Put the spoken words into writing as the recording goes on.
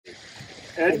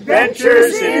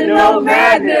Adventures in No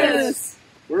Madness!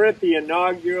 We're at the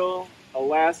inaugural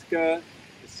Alaska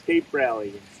Escape Rally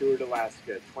in Seward,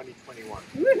 Alaska, 2021.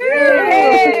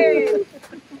 Yay!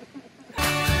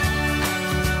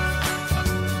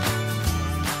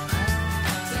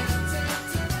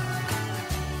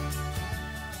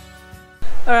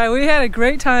 Alright, we had a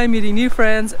great time meeting new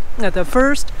friends at the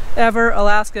first ever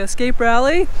Alaska Escape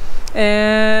Rally.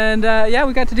 And yeah,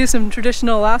 we got to do some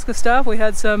traditional Alaska stuff. We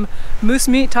had some moose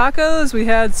meat tacos, we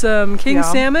had some king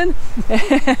salmon,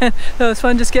 and so it was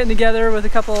fun just getting together with a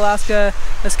couple Alaska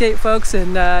Escape folks and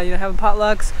you know, having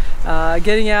potlucks,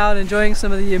 getting out, enjoying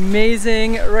some of the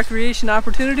amazing recreation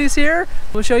opportunities here.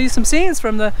 We'll show you some scenes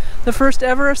from the first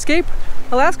ever Escape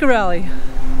Alaska Rally.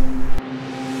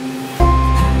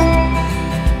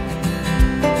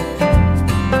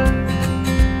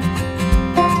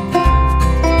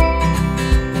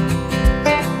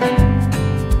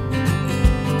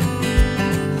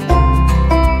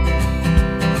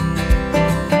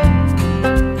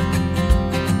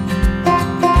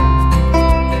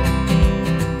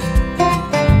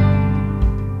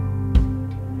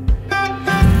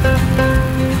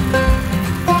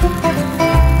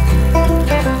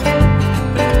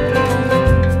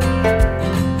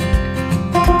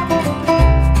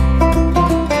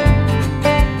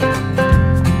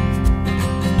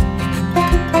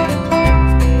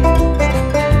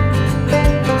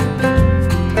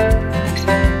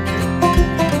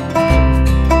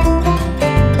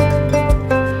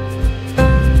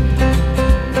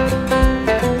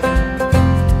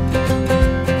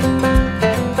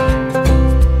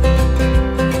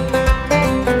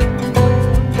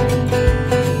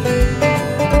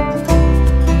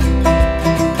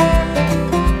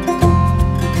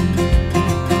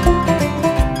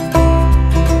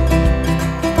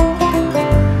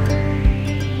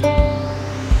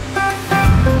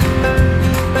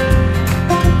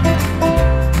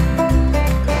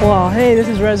 Well, hey, this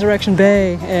is Resurrection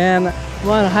Bay, and I'm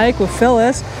on a hike with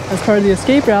Phyllis as part of the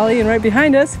Escape Rally, and right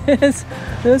behind us is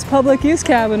this public use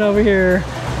cabin over here.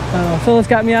 Phyllis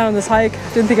got me out on this hike.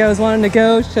 Didn't think I was wanting to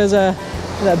go because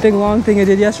that big long thing I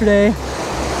did yesterday,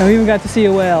 and we even got to see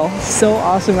a whale. So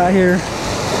awesome out here.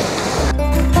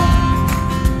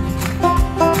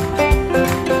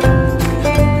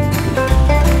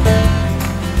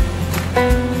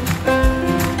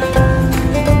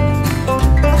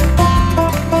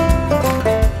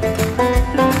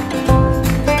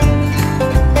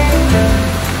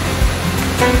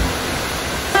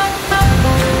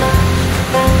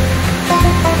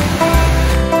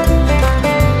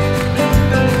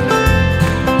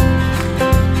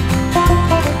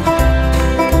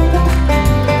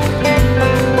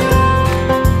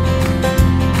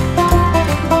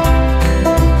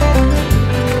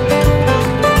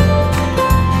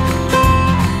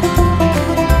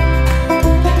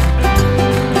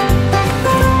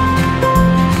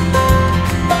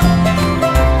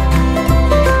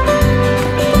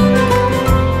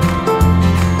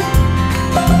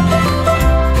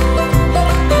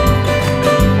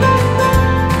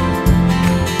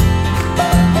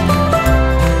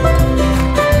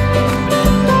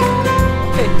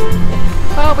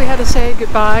 We had to say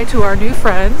goodbye to our new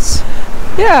friends.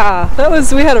 Yeah,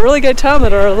 we had a really good time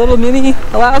at our little mini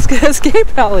Alaska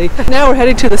Escape Rally. Now we're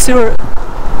heading to the Seward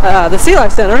Sea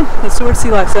Life Center, the Seward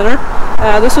Sea Life Center.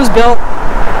 This was built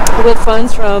with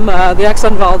funds from the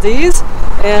Exxon Valdez,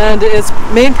 and its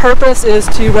main purpose is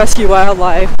to rescue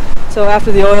wildlife. So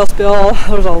after the oil spill,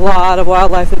 there was a lot of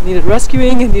wildlife that needed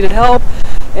rescuing and needed help,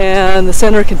 and the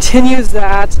center continues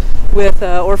that with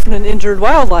orphaned and injured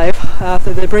wildlife that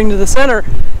they bring to the center.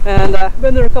 And I've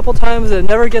been there a couple times, and it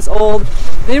never gets old.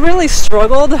 They really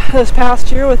struggled this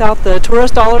past year without the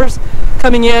tourist dollars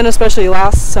coming in, especially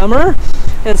last summer.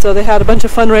 And so they had a bunch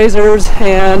of fundraisers,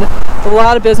 and a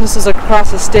lot of businesses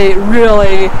across the state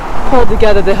really pulled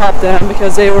together to help them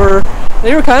because they were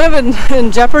kind of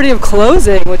in jeopardy of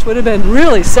closing, which would have been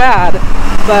really sad.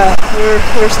 But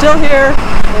we're still here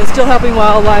and still helping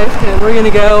wildlife, and we're going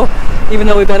to go, even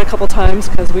though we've been a couple times,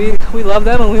 because we love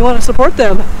them and we want to support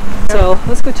them. So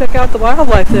let's go check out the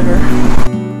wildlife there.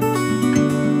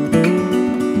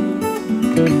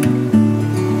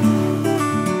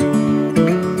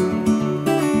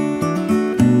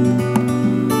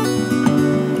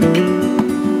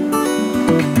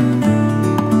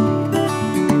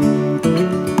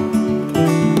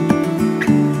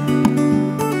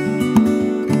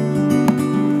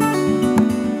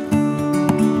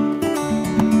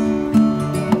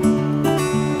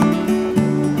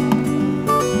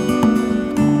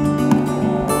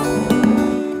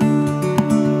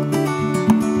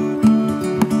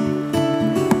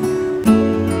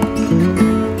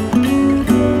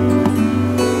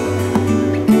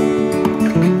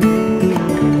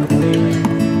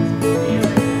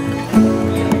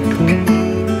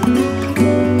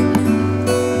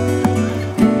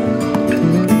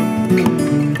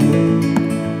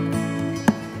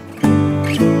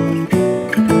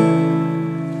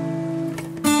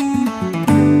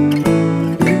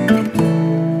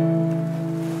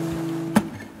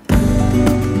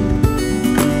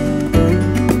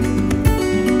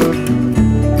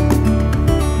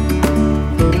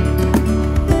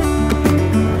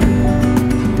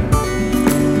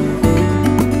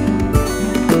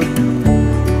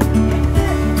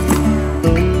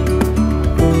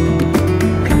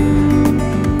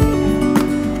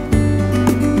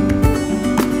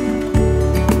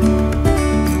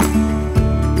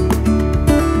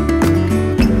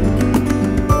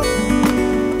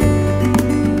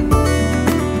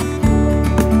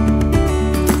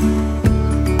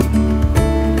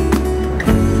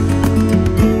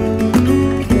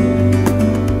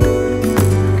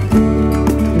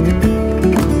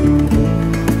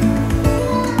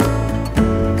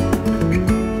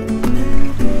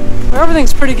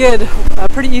 Everything's pretty good,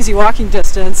 pretty easy walking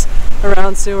distance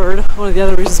around Seward. One of the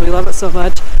other reasons we love it so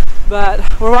much.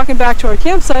 But we're walking back to our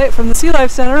campsite from the Sea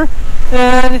Life Center,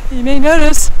 and you may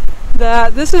notice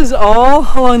that this is all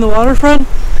along the waterfront.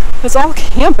 It's all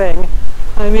camping.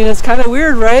 I mean, it's kind of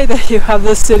weird, right, that you have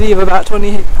this city of about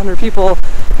 2,800 people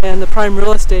and the prime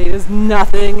real estate is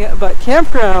nothing but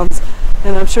campgrounds.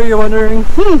 And I'm sure you're wondering,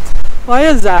 why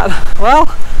is that? Well,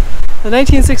 the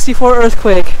 1964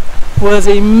 earthquake was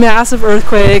a massive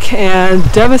earthquake and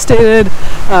devastated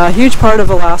a huge part of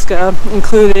Alaska,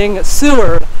 including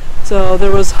Seward. So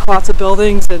there was lots of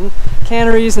buildings and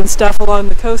canneries and stuff along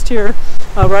the coast here,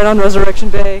 right on Resurrection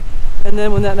Bay. And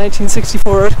then when that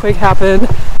 1964 earthquake happened,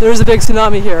 there was a big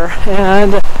tsunami here,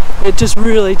 and it just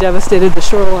really devastated the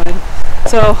shoreline.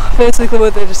 So basically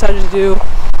what they decided to do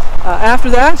after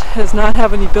that is not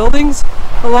have any buildings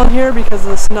along here because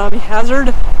of the tsunami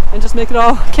hazard, and just make it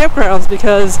all campgrounds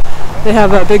because they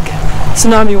have big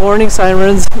tsunami warning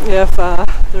sirens. If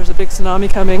there's a big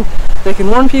tsunami coming, they can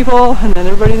warn people, and then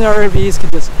everybody in their RVs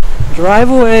can just drive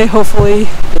away, hopefully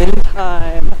in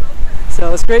time.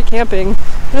 So it's great camping.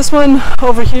 This one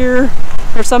over here,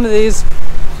 or some of these,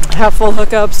 have full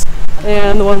hookups,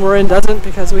 and the one we're in doesn't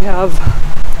because we have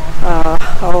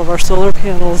all of our solar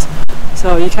panels.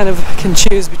 So you kind of can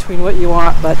choose between what you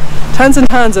want, but tons and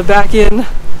tons of back-in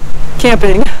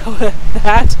camping with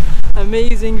that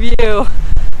amazing view.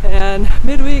 And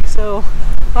midweek, so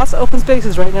lots of open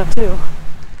spaces right now too.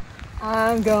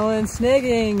 I'm going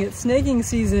snagging. It's snagging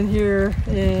season here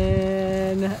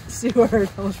in Seward.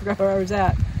 Almost forgot where I was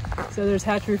at. So there's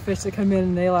hatchery fish that come in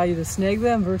and they allow you to snag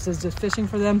them versus just fishing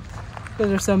for them because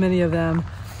there's so many of them.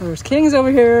 There's kings over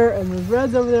here and there's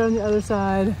reds over there on the other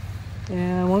side.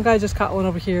 And one guy just caught one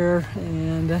over here,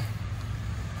 and I'm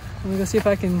gonna go see if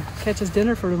I can catch his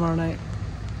dinner for tomorrow night.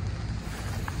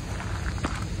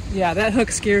 Yeah, that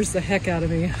hook scares the heck out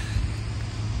of me.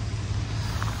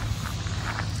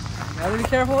 Gotta be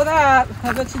careful with that.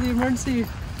 I bet you the emergency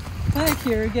clinic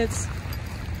here gets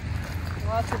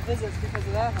lots of visits because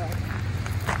of that hook.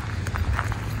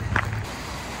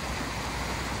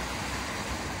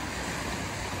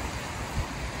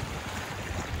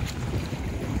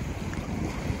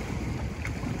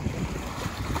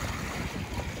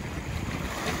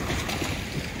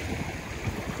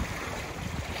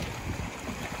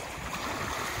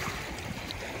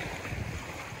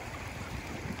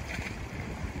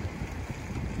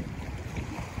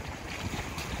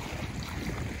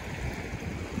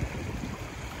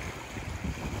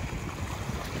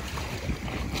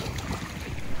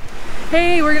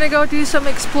 Hey, we're gonna go do some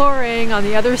exploring on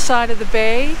the other side of the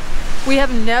bay. We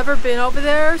have never been over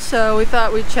there, so we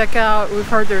thought we'd check out. We've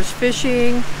heard there's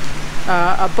fishing,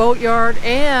 a boatyard,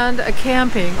 and a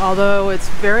camping, although it's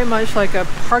very much like a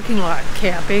parking lot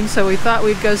camping, so we thought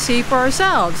we'd go see for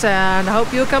ourselves, and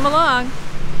hope you'll come along.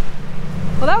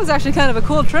 Well, that was actually kind of a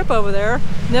cool trip over there.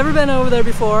 Never been over there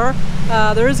before.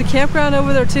 There is a campground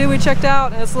over there too we checked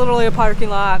out, and it's literally a parking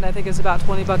lot, and I think it's about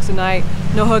 20 bucks a night.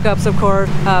 No hookups, of course,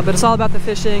 but it's all about the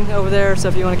fishing over there, so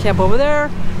if you want to camp over there,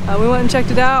 we went and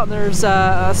checked it out, and there's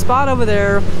a spot over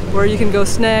there where you can go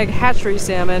snag hatchery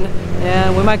salmon,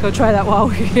 and we might go try that while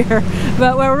we're here.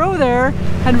 But while we're over there,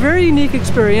 had a very unique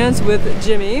experience with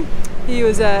Jimmy. He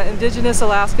was an indigenous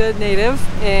Alaska native,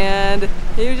 and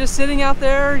he was just sitting out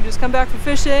there, just come back from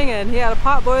fishing, and he had a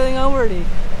pot boiling over, and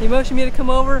he motioned me to come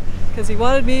over because he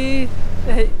wanted me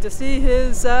to see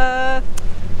his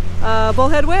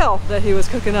bullhead whale that he was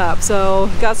cooking up. So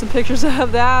got some pictures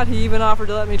of that. He even offered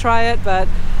to let me try it, but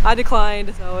I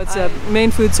declined. So it's a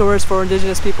main food source for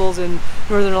indigenous peoples in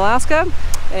northern Alaska,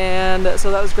 and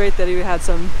so that was great that he had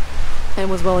some and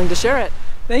was willing to share it.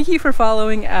 Thank you for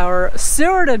following our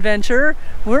Seward adventure.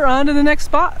 We're on to the next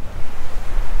spot.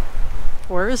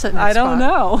 Where is it? I don't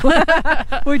know.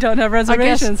 We don't have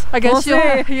reservations. I guess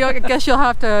you'll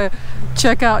have to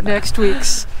check out next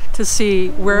week's to see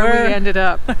where we ended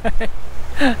up.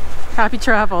 Happy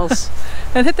travels.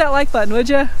 And hit that like button, would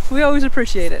you? We always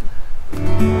appreciate it.